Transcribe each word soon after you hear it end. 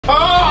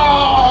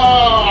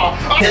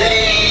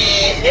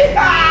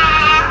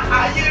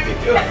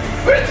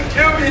Wait to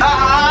kill me.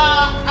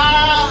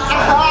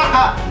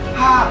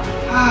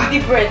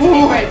 Deep breath,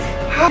 deep breath.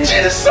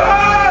 Jesus!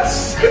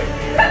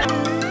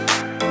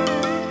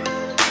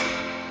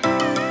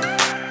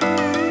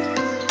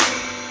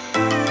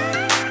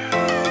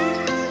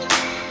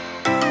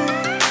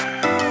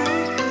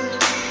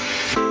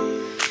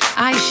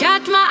 I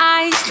shut my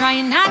eyes,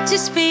 trying not to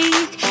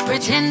speak,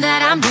 pretend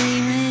that I'm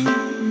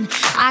dreaming.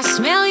 I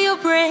smell your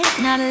breath,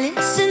 not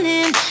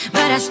listening,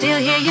 but I still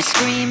hear you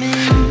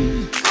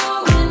screaming.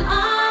 Going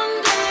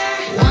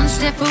under. One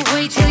step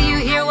away till you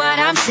hear what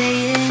I'm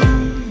saying.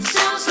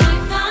 Sounds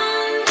like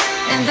thunder.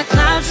 And the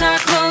clouds are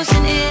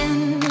closing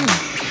in.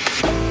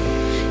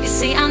 You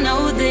see, I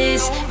know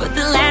this, but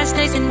the last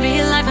days in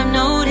real life I've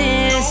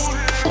noticed.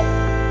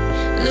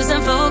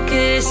 Losing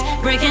focus,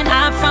 breaking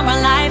up from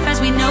our life as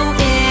we know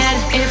it.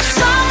 If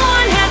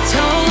someone had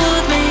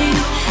told me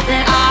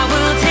that I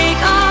will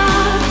take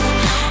off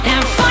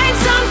and find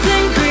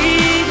something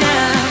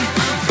greener,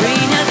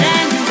 greener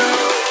than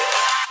gold.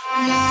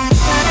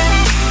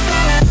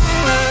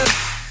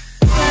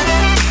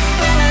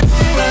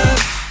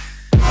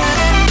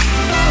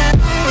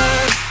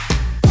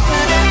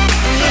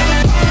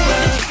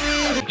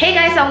 Hey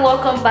guys, and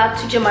welcome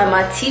back to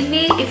Jemima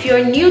TV. If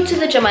you're new to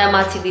the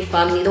Jemima TV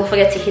family, don't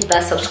forget to hit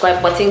that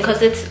subscribe button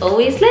because it's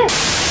always there.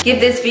 Give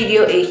this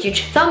video a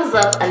huge thumbs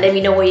up and let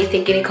me know what you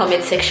think in the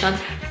comment section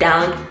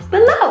down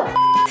below.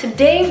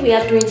 Today we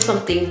are doing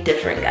something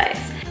different, guys.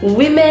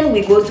 Women,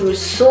 we go through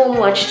so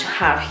much to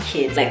have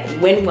kids. Like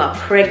when we're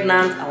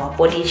pregnant, our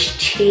bodies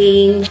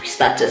change, we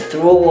start to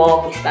throw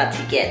up, we start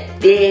to get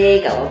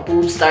big, our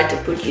boobs start to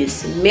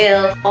produce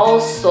milk, all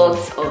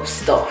sorts of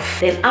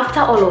stuff. Then after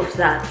all of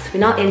that, we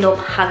now end up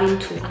having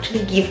to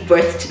actually give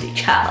birth to the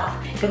child.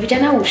 Your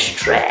vagina will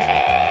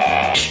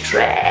stretch,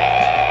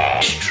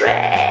 stretch,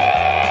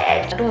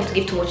 stretch. I don't want to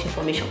give too much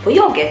information, but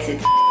you'll get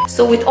it.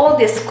 So with all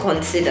this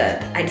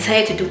considered, I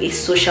decided to do a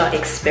social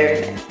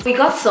experiment. We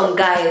got some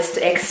guys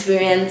to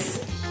experience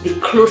the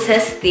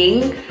closest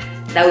thing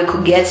that we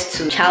could get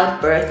to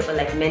childbirth or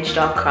like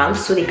menstrual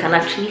cramps so they can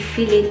actually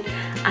feel it,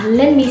 and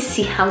let me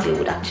see how they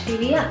would actually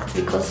react,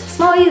 because it's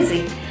not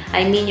easy.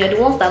 I mean, you're the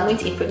ones that are going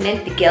to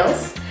impregnate the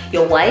girls,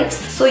 your wives,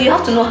 so you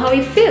have to know how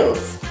it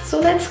feels. So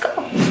let's go.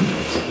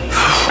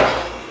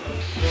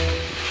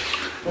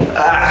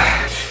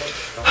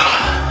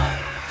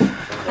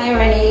 Hi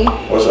Ronnie.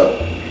 What's up?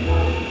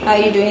 How are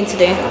you doing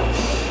today?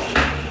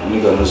 I'm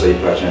gonna know say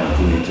passion and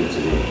put me into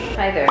today.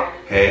 Hi there.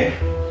 Hey.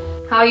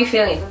 How are you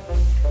feeling?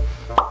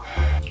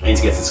 I need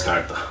to get this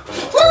character.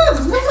 I'm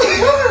good.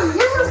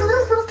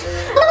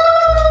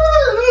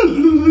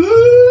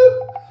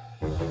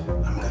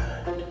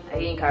 Are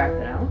you in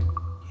character now?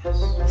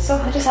 Yes. So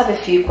I just have a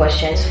few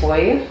questions for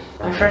you.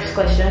 My first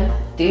question,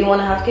 do you want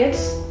to have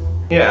kids?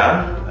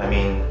 Yeah, I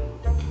mean,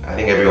 I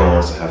think everyone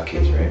wants to have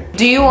kids, right?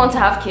 Do you want to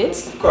have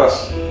kids? Of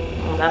course.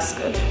 Oh, that's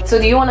good. So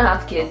do you want to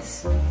have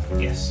kids?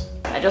 Yes.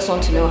 I just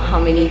want to know how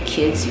many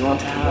kids you want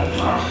to have.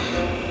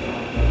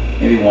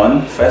 Maybe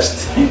one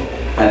first,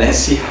 and then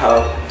see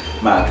how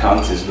my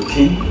account is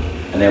looking,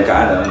 and then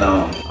I don't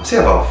know. I'll say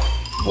about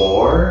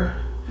 4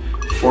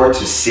 to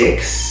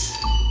 6.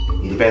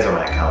 It depends on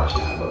my account,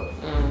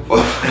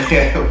 but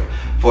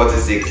 4 to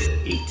 6,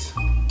 8.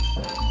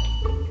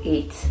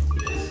 8.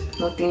 Yes.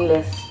 Nothing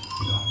less.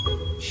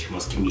 No, she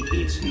must give me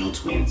 8, no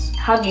twins.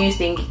 How do you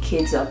think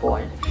kids are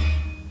born?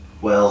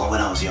 Well, when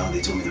I was young, they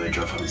told me they were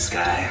dropped from the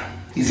sky.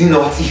 Is it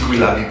not equal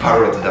to be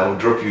parrot that will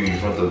drop you in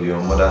front of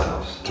your mother's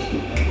house?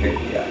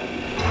 Yeah.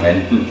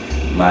 When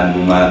man,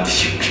 woman.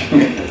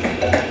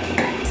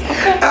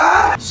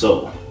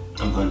 So,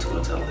 I'm going to go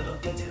into a little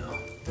detail.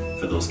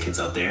 For those kids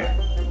out there,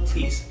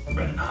 please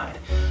run and hide.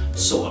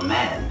 So a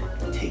man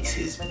takes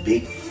his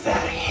big,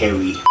 fat,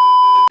 hairy.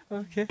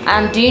 Okay.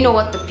 And do you know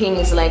what the pain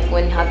is like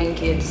when having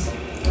kids?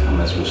 How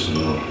am I supposed to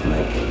know?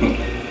 Like,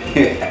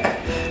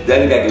 do I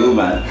look like a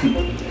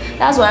woman?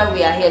 That's why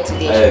we are here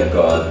today. Oh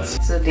God.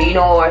 So do you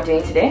know what we're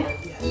doing today?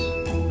 Yes.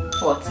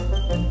 What?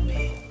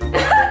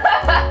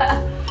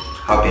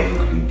 How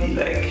painful could it be?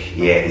 Like,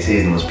 yeah, they say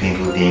it's the most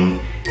painful thing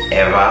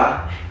ever.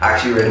 I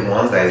actually read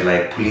once that is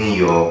like pulling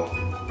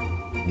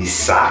the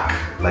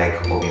sack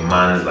like of a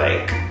man's,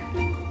 like,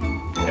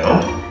 you know,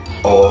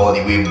 all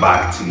the way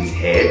back to his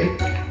head.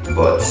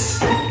 But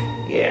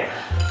yeah,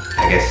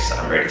 I guess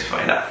I'm ready to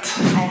find out.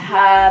 I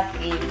have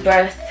a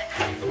birth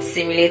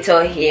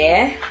simulator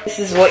here. This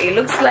is what it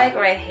looks like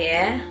right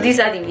here. These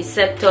are the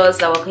receptors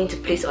that we're going to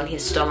place on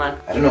his stomach.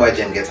 I don't know why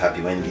Jen gets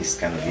happy when these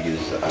kind of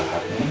videos are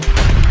happening.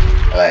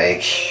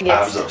 Like,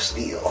 abs of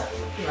steel.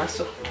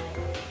 So,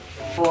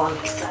 oh, I'm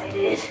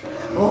excited.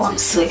 Oh, I'm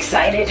so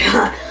excited.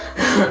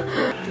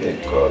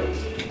 Thank God.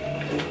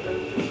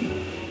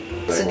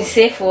 So the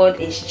safe word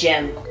is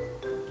Gem.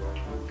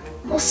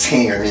 I'm not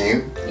saying your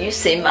name. You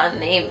say my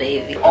name,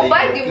 baby. Oh,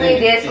 by the way,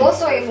 there's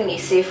also even a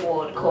safe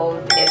word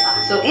called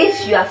Eba. So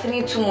if you are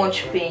feeling too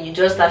much pain, you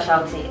just start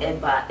shouting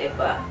Eba,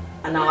 Eba,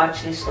 and I'll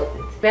actually stop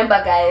it.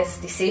 Remember, guys,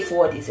 the safe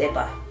word is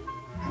Eba.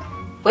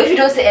 But if you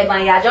don't say Eba,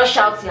 you are just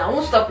shouting, I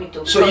won't stop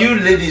it. So you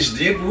ladies,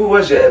 who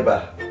was your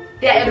Eba?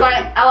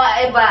 Yeah, our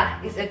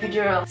Eba is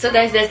epidural. So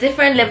guys, there's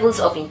different levels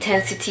of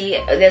intensity.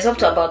 There's up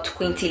to about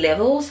 20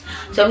 levels.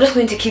 So I'm just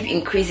going to keep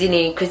increasing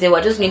it,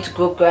 We're just going to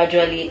go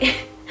gradually.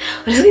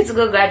 We're just going to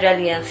go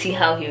gradually and see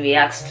how he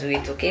reacts to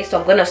it, okay? So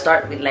I'm gonna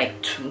start with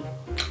like 2.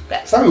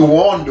 Start with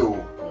 1 though.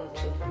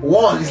 2.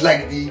 1 is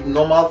like the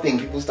normal thing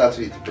people start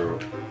with, bro.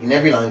 In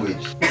every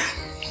language.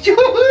 Yo,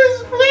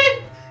 it's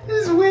weird.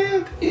 It's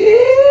weird.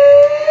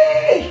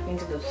 Yeah.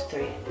 Into those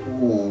 3.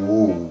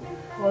 Ooh.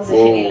 What's it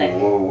feeling like?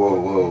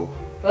 Whoa.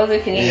 What's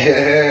it feeling like?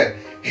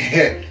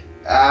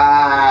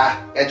 Yeah.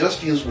 It just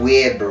feels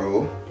weird,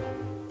 bro.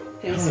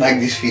 I don't like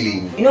this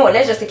feeling. You know what?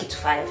 Let's just take it to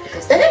 5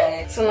 because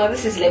so now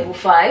this is level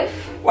 5.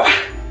 What?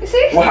 You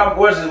see?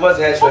 What's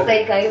the highest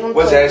level?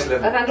 What's the highest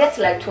level? I can get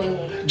to like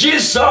 20.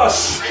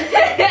 Jesus!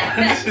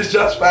 This is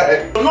just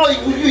 5. No,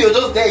 you're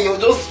just there. You're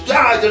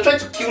trying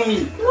to kill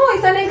me. No,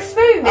 it's an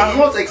experiment. I'm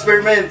not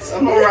experiments.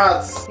 I'm not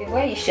rats.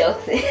 Why are you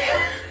shouting?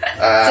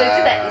 So is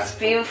it that it's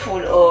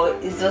painful or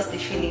it's just the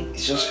feeling? It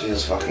just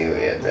feels fucking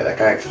weird, man. I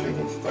can't explain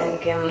it.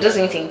 Okay, I'm just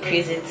going to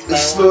increase it. By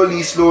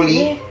slowly.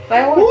 Yeah,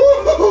 by 1.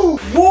 Woo!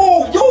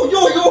 Whoa! Yo!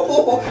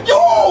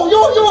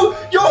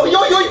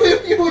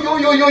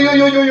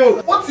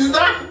 What is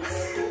that?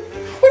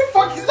 What the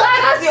fuck is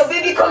that? How's your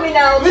baby coming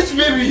out? Which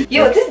baby?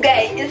 Yo, this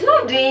guy is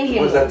not doing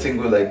him. What's that thing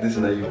go like this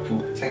and then you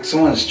pull? It's like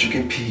someone's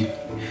choking pee.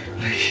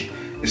 Like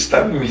it's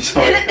stabbing me.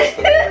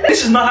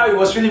 This is not how it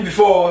was feeling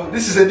before.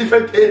 This is a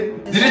different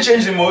pain. Did you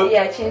change the mode?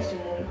 Yeah, I changed the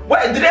mode.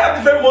 Why did they have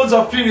different modes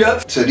of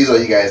period? So these are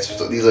you guys.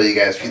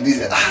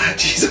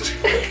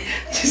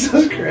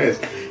 Jesus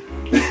Christ.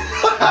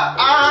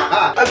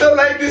 I don't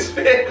like this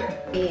pain.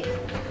 Yeah.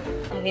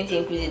 I'm going to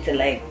increase it to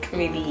like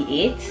maybe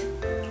 8.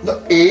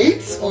 No,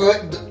 8?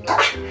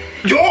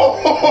 Yo!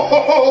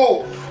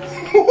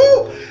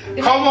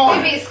 Come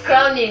on! Baby is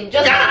crowning.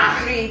 Just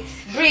breathe.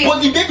 But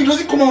the baby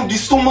doesn't come out of the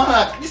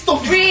stomach. This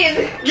stuff is. Breathe.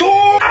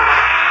 Yo!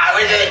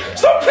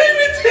 Stop playing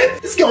with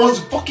it! This guy wants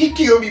to fucking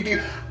kill me,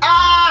 baby.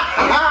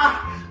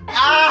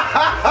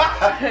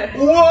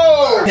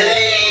 Whoa!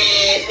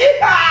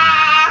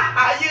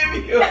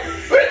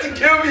 Where to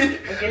kill me?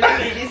 Okay, let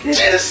me listen.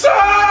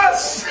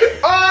 Jesus!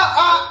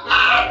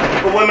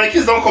 But when my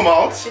kids don't come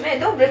out, Man,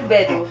 don't break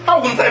bed though. how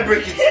wouldn't I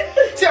break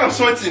it? See, I'm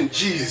sweating.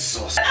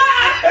 Jesus.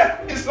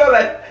 It's not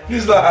like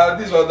this is not how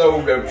this is what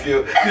women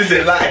feel. This is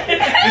a lie.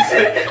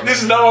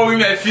 This is not what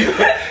women feel.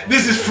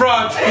 This is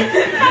front.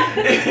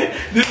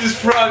 This is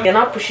front. You're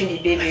not pushing the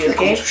baby,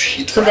 okay?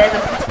 Shit. So there's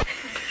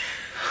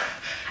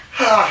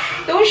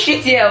don't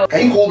shit here.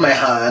 Can you hold my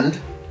hand?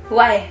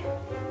 Why?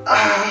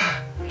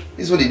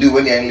 This is what they do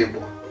when they're in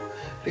labor.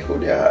 They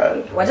hold their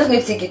hand. We're just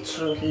going to take it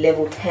to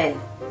level 10,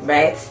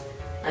 right?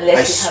 And let's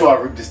I see swear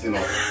I ripped this thing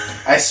off.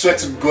 I swear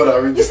to God I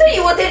ripped You this. said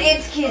you wanted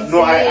 8 kids.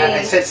 No,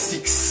 I said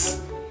 6.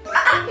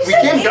 We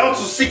came down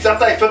to 6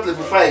 after I felt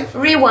level 5.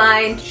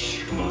 Rewind.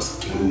 You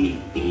must give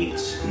me 8,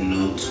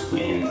 no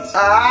twins.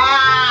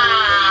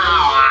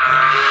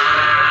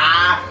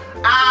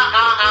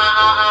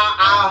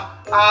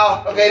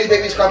 Okay, this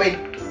baby's coming.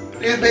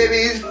 This baby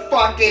is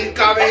fucking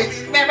coming.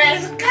 This baby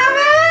is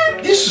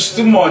coming. This is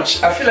too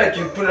much. I feel like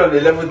you put it on a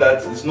level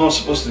that it's not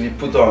supposed to be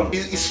put on.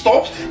 It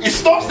stops, then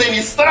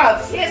it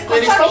starts. Yes,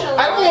 then it stops.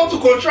 I don't want to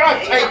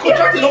contract. I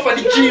contract enough at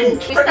the gym.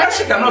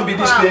 Pregnancy cannot be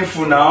this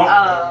painful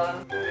now.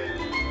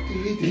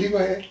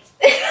 Deliver it.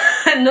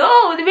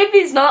 No, the baby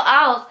is not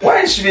out.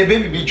 Why should a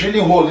baby be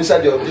drilling hole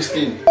inside of this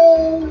thing?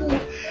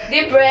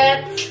 Deep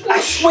breath.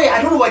 I swear,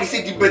 I don't know why they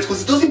say deep breath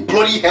because it doesn't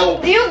bloody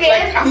help. Do you get?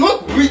 Like, I'm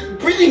not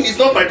breathing is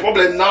not my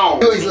problem now.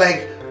 It's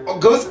like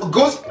goes.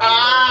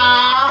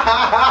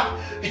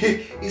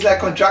 It's like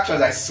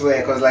contractions, I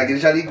swear, because like it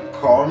usually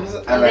comes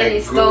and like then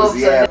it goes. stops.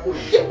 Yeah.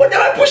 But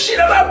then I push it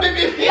on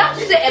baby. You have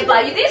to say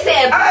Eba. You didn't say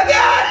Eba. I'm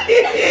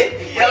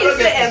You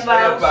say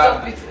Eba.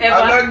 Stop it, Eba.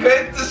 I'm not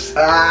going to.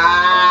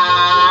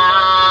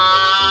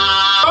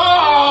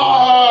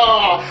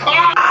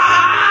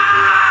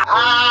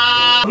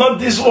 Not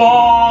this one. I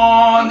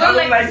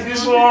don't like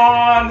this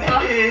one.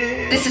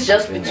 This is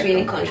just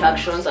between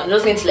contractions. I'm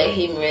just going to let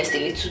him rest a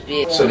little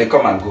bit. So they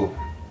come and go.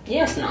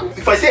 Yes, now.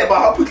 If I say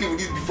about how quickly would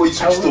this before you I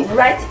switch will stuff?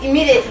 write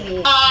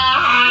immediately.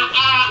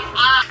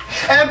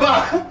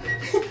 Eba!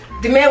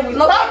 The man will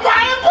not. Eba!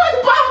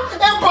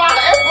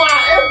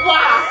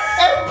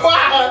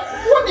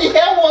 What the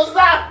hell was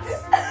that?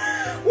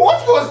 What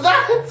was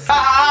that?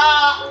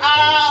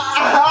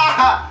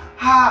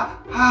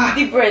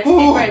 Deep breath.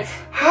 Deep breath.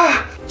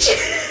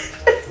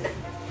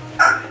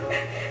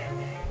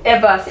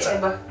 Eba, say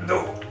Eba. No.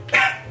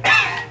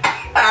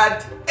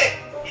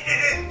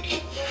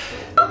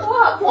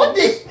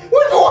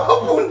 What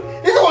happened?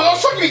 This was not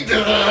shocking.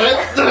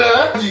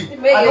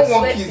 I don't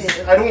want kids.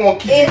 I don't want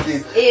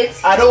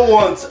kids. I don't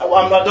want.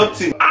 I'm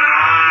adopting.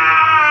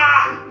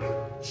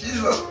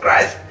 Jesus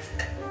Christ.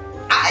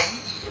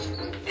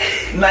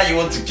 Now you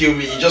want to kill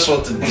me. You just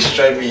want to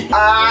destroy me. I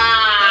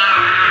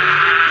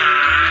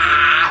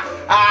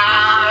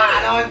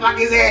don't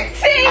fucking say.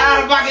 I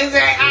don't fucking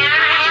say.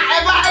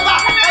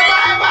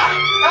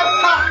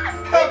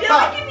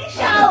 Don't give me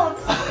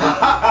shouts.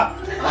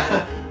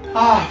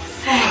 Fuck.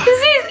 This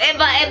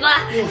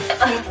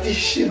Fuck this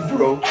shit,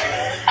 bro.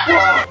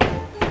 Wow.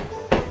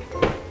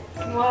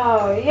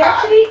 Wow, you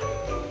actually.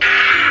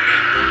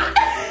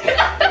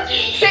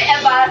 Say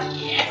ever.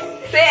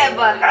 Say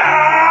ever.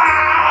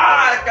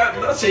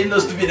 I'm not saying no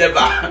stupid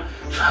ever.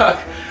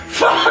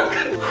 Fuck.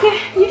 Okay,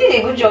 you did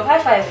a good job.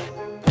 High five.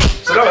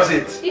 So that was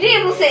it. You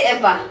didn't even say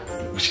ever.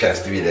 Which kind of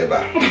stupid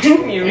ever?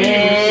 You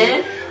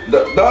really?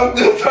 Don't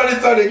do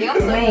sorry.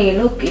 When you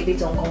look a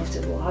bit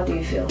uncomfortable, how do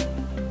you feel?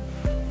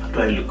 How do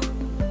I look?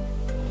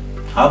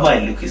 However I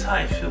look is how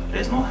I feel.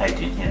 There's no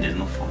hiding here, there's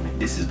no forming.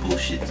 This is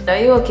bullshit. Are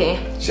you okay?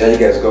 See how you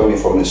guys got me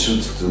from the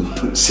suit to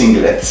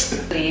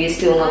singlets. Do you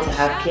still want to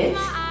have kids?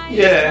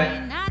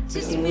 Yeah.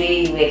 The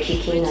way you were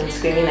kicking and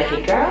screaming like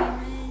a girl?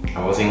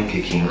 I wasn't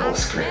kicking or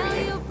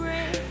screaming.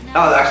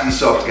 That was actually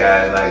soft,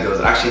 guys. Like, there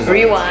was actually no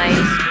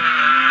Rewind.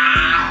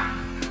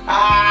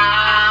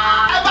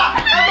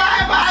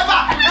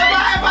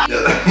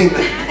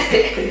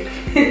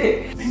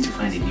 We need to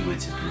find a new way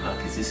to do that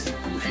because this is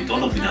bullshit.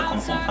 All of you that come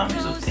from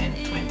families of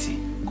 10, 20.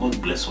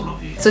 God bless all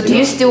of you. So do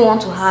you still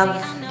want to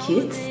have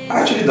kids?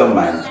 I actually don't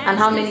mind. And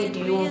how many do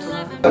you want to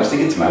have? I'm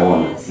sticking to my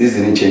one. This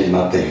didn't change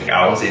nothing.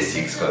 I won't say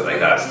 6 because like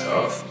that's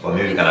tough. But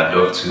maybe we can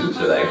adopt 2,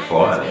 so like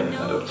 4 and then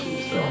adopt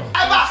 2. So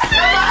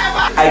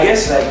I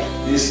guess like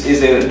this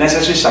is a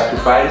necessary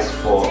sacrifice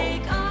for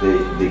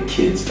the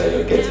kids that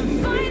you're getting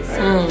in a way,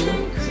 right?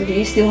 So do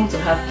you still want to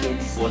have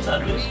kids? What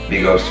are those?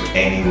 big ups to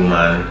any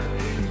woman.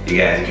 You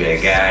guys, if you're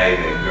a guy, if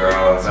you're a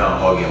girl, if you don't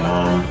hug your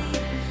mom,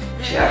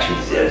 she actually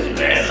deserves it,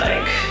 man.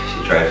 Like,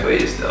 she tried for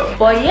you stuff.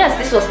 But yes,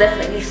 this was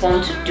definitely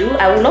fun to do.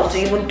 I would love to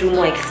even do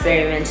more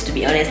experiments, to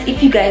be honest.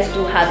 If you guys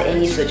do have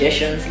any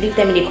suggestions, leave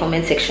them in the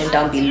comment section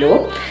down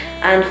below.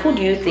 And who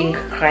do you think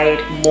cried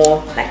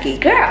more like a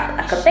girl,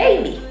 like a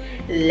baby?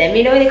 Let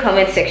me know in the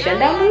comment section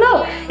down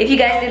below. If you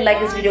guys did like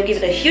this video, give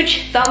it a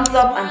huge thumbs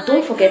up and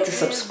don't forget to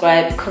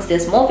subscribe because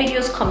there's more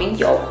videos coming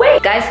your way.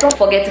 Guys, don't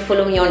forget to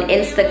follow me on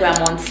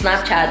Instagram, on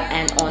Snapchat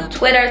and on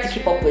Twitter to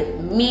keep up with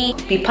me.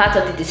 Be part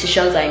of the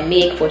decisions I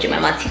make for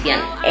Jemima TV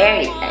and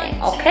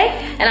everything, okay?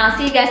 And I'll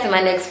see you guys in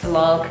my next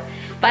vlog.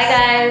 Bye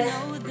guys.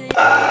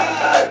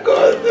 Ah,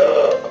 God,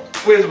 no.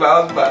 Where's my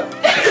husband?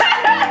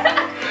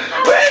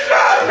 Where's my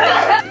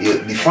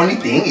husband? The funny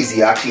thing is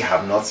you actually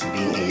have not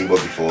been in labor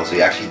before, so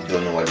you actually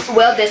don't know what it's.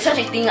 Well, there's such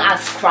a thing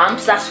as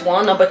cramps, that's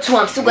one. Number two,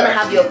 I'm still gonna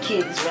have your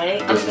kids,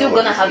 right? I'm still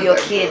gonna have your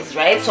kids,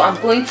 right? So I'm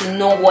going to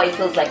know what it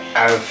feels like.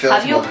 I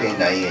felt more pain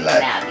than you in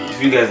life.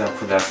 If you guys have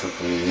put that stuff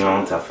for me, you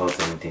don't have felt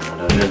anything. I'd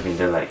have just been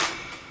there like,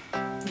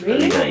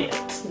 Really? Really?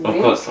 Of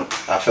course.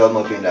 I felt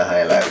more pain than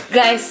her in life.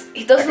 Guys,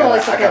 he doesn't know what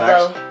he's talking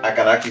about. I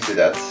can actually say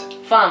that.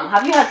 Fam,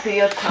 have you had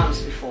period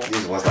cramps before?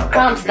 This wasn't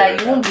Cramps that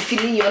you won't be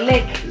feeling your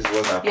leg. This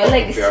wasn't Your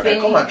leg is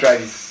spinning. Come and try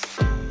this.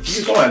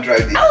 You come and try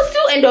this. I will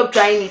still end up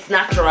trying it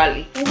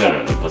naturally.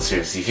 No, but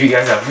seriously, if you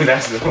guys have put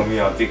that stuff on me,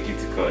 I'll take you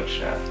to court,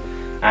 child,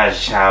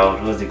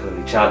 what's it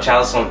called?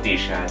 Child something,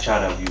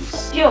 child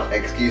abuse. Yo,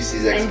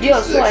 Excuses. and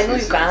yo, so I know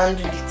you can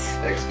handle it.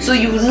 Excuses. So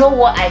you know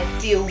what I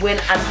feel when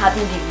I'm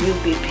having the real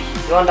baby.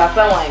 You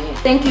understand what I mean?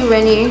 Thank you,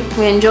 Rennie.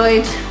 We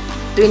enjoyed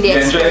doing the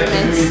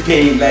experiments.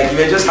 Pain, like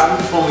we're just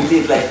having fun with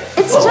it, like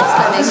It's just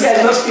an this guy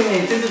is not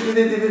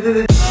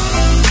screaming.